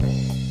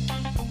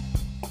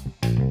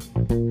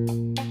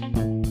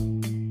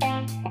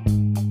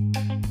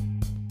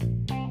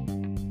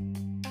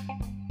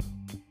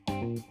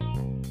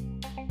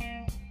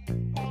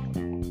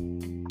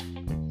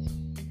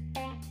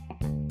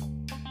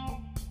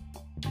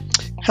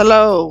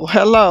Hello,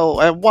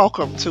 and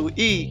welcome to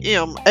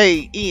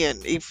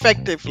EMAN,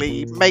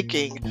 Effectively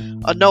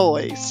Making a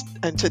Noise.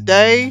 And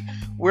today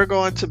we're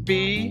going to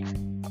be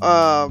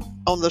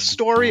on the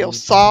story of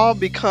Saul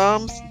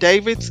becomes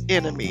David's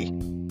enemy.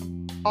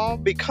 Saul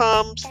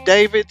becomes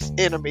David's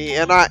enemy.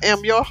 And I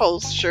am your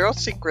host, Cheryl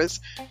Secrets,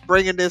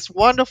 bringing this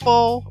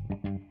wonderful,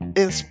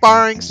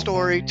 inspiring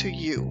story to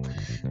you.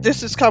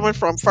 This is coming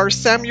from 1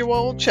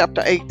 Samuel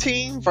chapter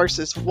 18,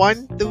 verses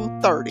 1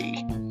 through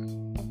 30.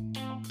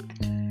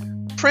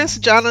 Prince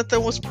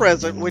Jonathan was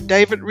present when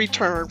David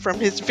returned from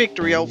his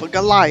victory over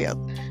Goliath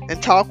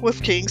and talked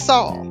with King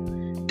Saul.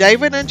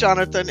 David and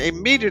Jonathan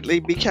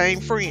immediately became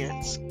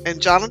friends, and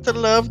Jonathan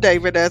loved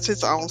David as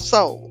his own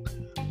soul.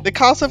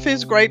 Because of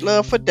his great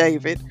love for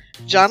David,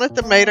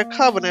 Jonathan made a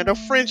covenant of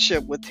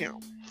friendship with him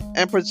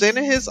and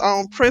presented his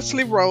own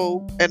princely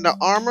robe and the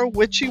armor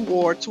which he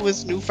wore to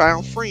his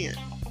newfound friend.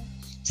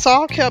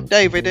 Saul kept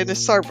David in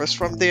his service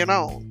from then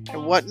on,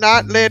 and would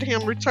not let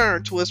him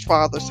return to his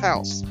father's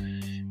house.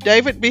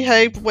 David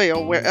behaved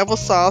well wherever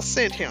Saul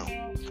sent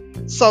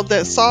him, so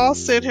that Saul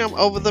sent him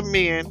over the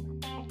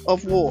men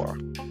of war.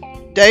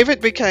 David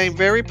became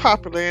very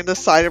popular in the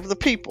sight of the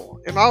people,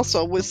 and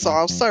also with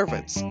Saul's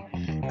servants.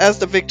 As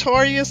the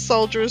victorious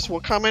soldiers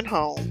were coming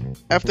home,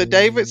 after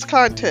David's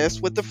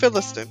contest with the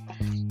Philistine,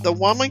 the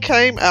woman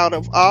came out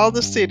of all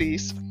the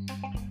cities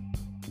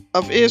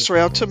of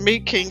Israel to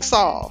meet King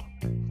Saul,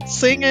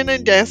 singing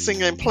and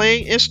dancing and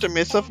playing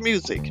instruments of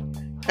music.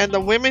 And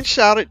the women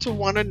shouted to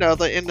one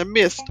another in the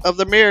midst of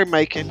the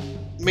merrymaking,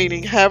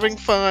 meaning having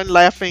fun,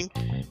 laughing,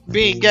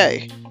 being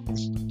gay.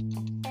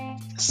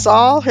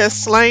 Saul has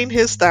slain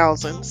his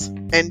thousands,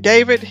 and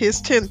David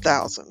his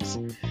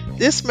 10,000s.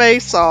 This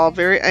made Saul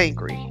very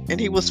angry, and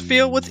he was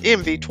filled with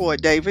envy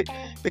toward David,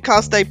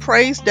 because they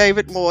praised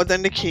David more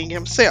than the king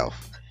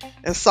himself.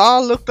 And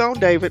Saul looked on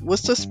David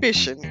with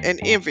suspicion and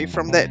envy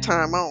from that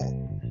time on.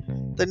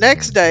 The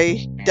next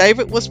day,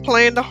 David was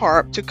playing the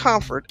harp to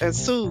comfort and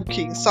soothe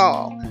King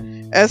Saul,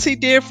 as he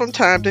did from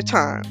time to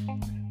time.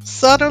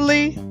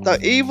 Suddenly, the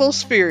evil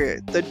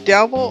spirit, the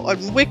devil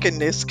and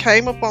wickedness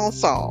came upon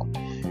Saul,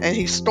 and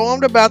he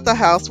stormed about the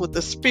house with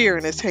a spear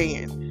in his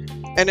hand.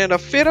 And in a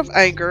fit of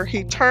anger,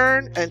 he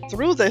turned and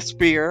threw the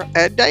spear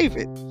at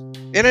David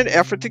in an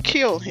effort to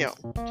kill him.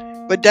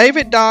 But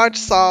David dodged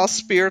Saul's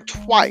spear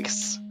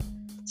twice.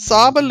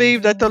 Saul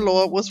believed that the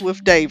Lord was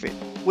with David,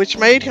 which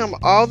made him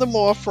all the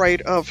more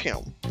afraid of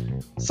him.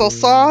 So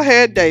Saul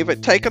had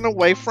David taken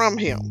away from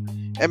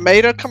him, and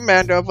made a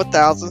commander of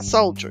 1,000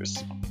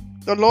 soldiers.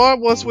 The Lord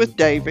was with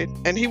David,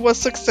 and he was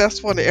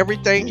successful in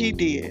everything he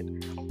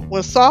did.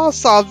 When Saul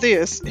saw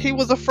this, he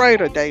was afraid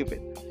of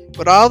David.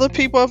 But all the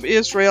people of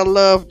Israel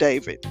loved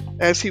David,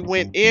 as he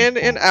went in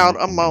and out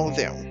among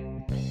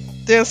them.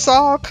 Then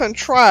Saul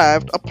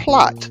contrived a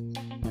plot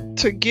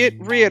to get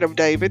rid of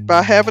David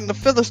by having the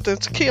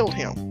Philistines kill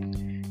him.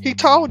 He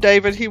told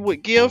David he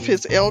would give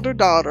his elder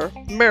daughter,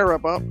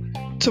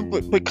 Merab, to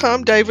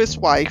become David's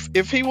wife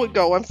if he would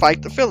go and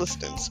fight the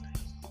Philistines.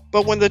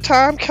 But when the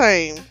time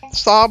came,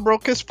 Saul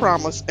broke his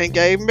promise and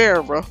gave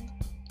Merab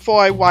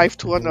for a wife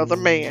to another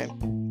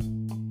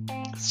man.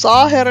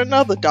 Saul had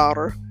another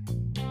daughter,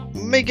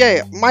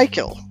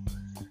 Michal,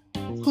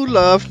 who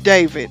loved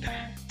David.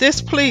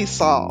 This pleased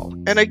Saul,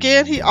 and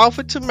again he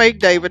offered to make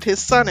David his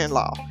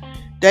son-in-law.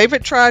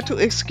 David tried to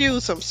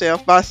excuse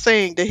himself by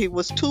saying that he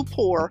was too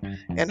poor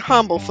and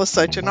humble for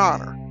such an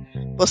honor.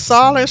 But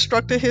Saul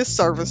instructed his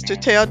servants to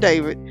tell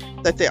David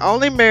that the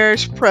only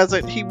marriage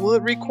present he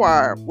would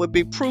require would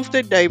be proof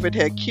that David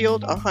had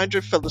killed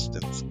 100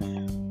 Philistines.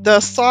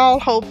 Thus Saul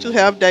hoped to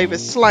have David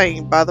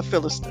slain by the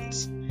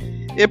Philistines.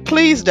 It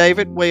pleased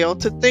David well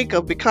to think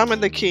of becoming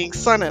the king's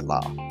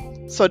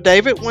son-in-law. So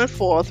David went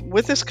forth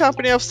with his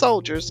company of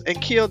soldiers and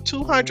killed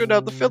 200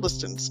 of the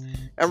Philistines,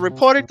 and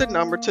reported the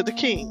number to the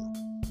king.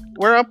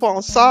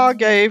 Whereupon Saul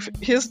gave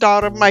his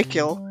daughter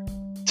Michal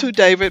to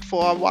David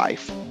for a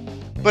wife.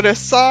 But as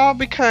Saul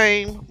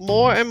became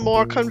more and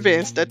more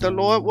convinced that the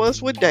Lord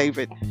was with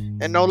David,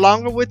 and no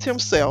longer with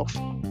himself,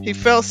 he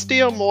felt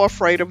still more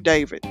afraid of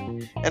David.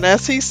 And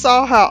as he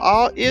saw how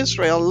all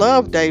Israel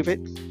loved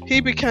David,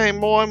 he became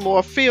more and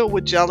more filled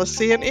with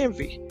jealousy and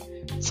envy.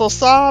 So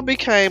Saul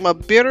became a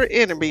bitter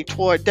enemy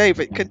toward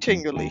David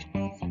continually.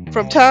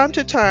 From time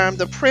to time,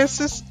 the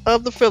princes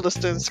of the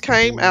Philistines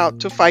came out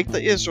to fight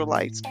the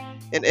Israelites,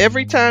 and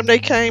every time they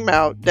came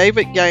out,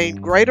 David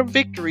gained greater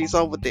victories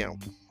over them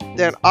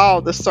than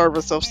all the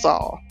servants of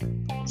Saul.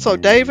 So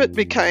David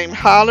became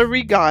highly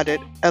regarded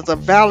as a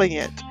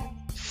valiant,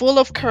 full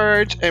of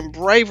courage and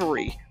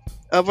bravery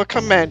of a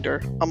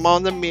commander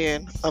among the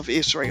men of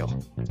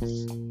Israel.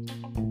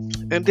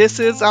 And this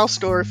is our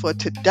story for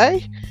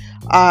today.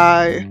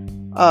 I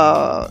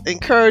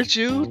encourage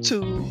you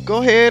to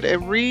go ahead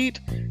and read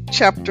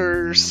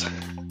chapter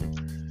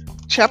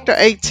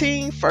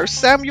 18, 1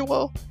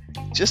 Samuel,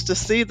 just to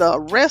see the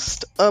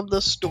rest of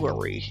the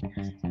story.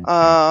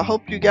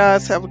 Hope you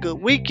guys have a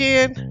good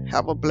weekend.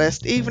 Have a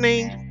blessed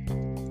evening,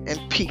 and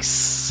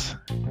peace.